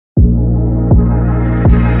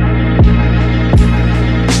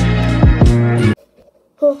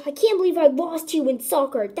I can't believe I lost you in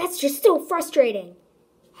soccer. That's just so frustrating.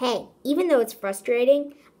 Hey, even though it's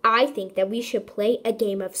frustrating, I think that we should play a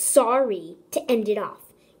game of sorry to end it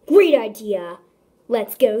off. Great idea.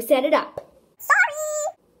 Let's go set it up. Sorry!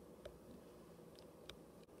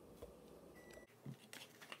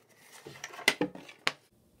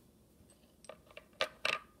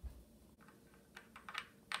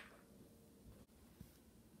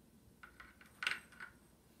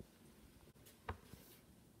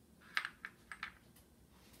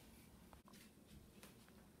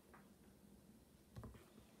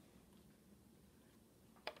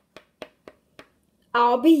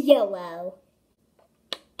 I'll be yellow.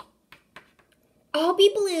 I'll be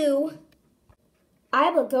blue.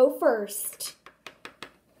 I will go first.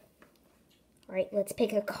 All right, let's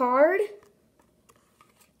pick a card.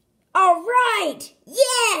 All right,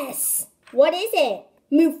 yes! What is it?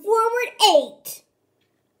 Move forward 8.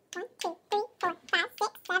 1, 2, 3, 4, 5,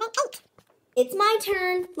 6, 7, 8. It's my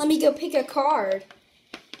turn. Let me go pick a card.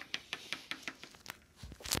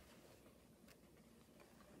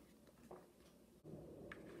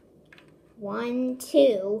 One,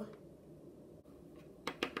 2.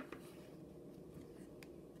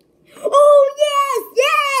 Oh, yes,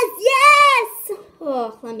 yes, yes!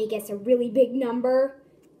 Oh, let me guess a really big number.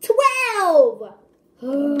 12! 1,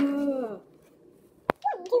 2, 3, 4, 5, 6,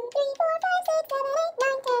 7, 8,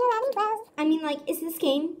 9, 10, 11, 12. I mean, like, is this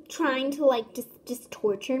game trying to, like, just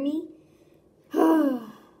torture me?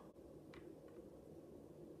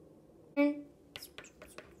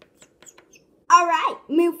 All right,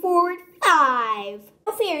 move forward 5.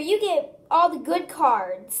 Oh, fair, you get all the good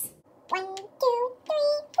cards. 1, 2, 3,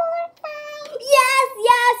 4, 5. Yes,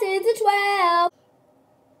 yes, it's a 12.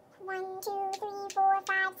 1, 2, 3, 4,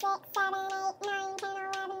 5, 6, 7, 8, 9, 10,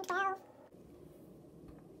 11, 12.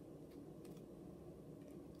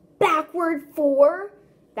 Backward 4.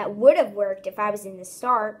 That would have worked if I was in the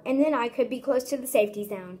start, and then I could be close to the safety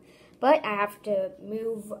zone. But I have to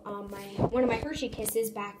move one of my Hershey Kisses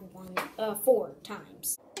back 4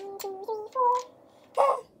 times. 1, 2, 3,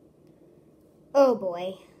 4. Oh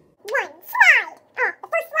boy. 1, slide! Oh, the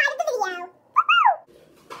first slide of the video.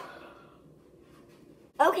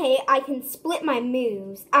 Woohoo! Okay, I can split my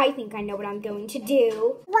moves. I think I know what I'm going to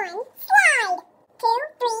do. 1, slide! 2,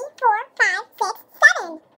 3, 4, 5, 6,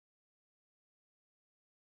 7.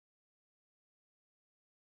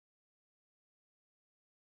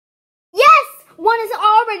 Yes! One is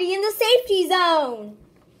already in the safety zone.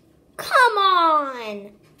 Come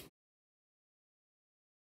on.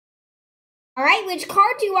 All right, which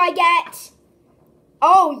card do I get?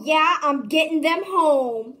 Oh, yeah, I'm getting them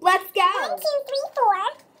home. Let's go. 1, 2, 3, 4,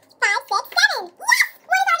 5, 6, 7. Yes!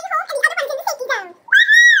 One is already home and the other one's in the safety zone.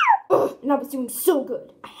 Woo! Ugh, and I was doing so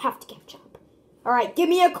good. I have to catch up. All right, give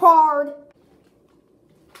me a card.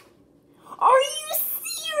 Are you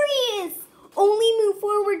serious? Only move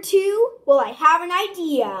forward 2? Well, I have an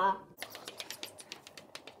idea.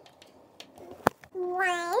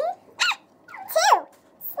 1, 2,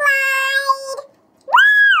 slide. Woo!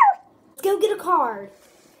 Let's go get a card.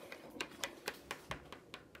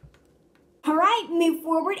 All right, move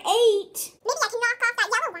forward 8. Maybe I can knock off that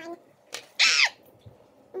yellow one.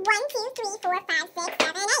 1, 2, 3, 4, 5, 6, 7, 8.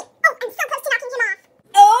 Oh, I'm so close to knocking him off.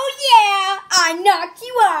 Oh, yeah, I knocked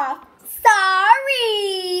you off. Sorry.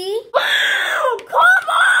 Oh, come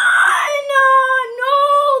on. No,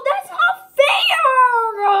 that's not fair.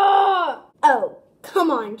 Oh, come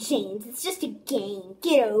on, James. It's just a game.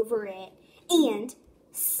 Get over it. And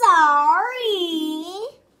sorry.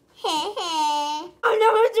 I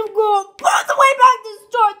never to go all the way back to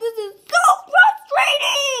start. This is so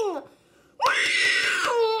frustrating.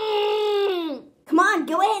 Come on,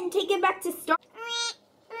 go ahead and take it back to start.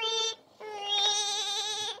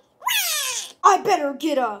 I better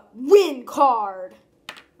get a win card.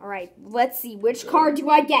 All right, let's see. Which card do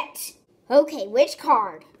I get? Okay, which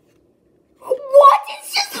card? What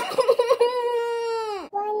is just... 1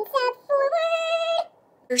 step forward.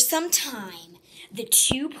 For some time, the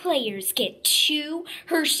 2 players get 2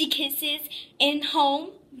 Hershey Kisses in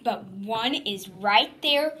home, but one is right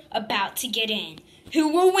there about to get in. Who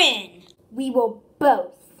will win? We will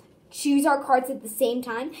both choose our cards at the same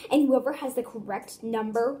time, and whoever has the correct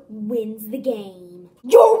number wins the game.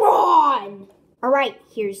 You're on! All right,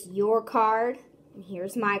 here's your card, and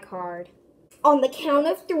here's my card. On the count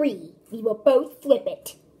of 3, we will both flip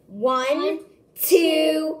it. 1,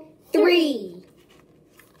 2, 3.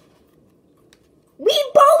 We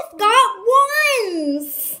both got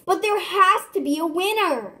 1s! But there has to be a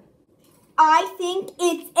winner. I think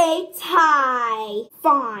it's a tie.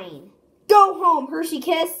 Fine. Go home, Hershey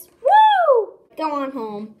Kiss. Woo! Go on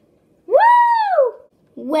home. Woo!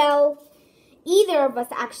 Well, either of us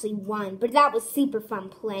actually won, but that was super fun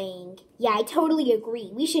playing. Yeah, I totally agree.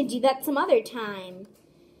 We should do that some other time.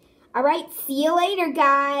 All right, see you later,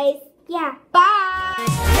 guys. Yeah,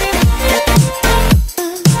 bye.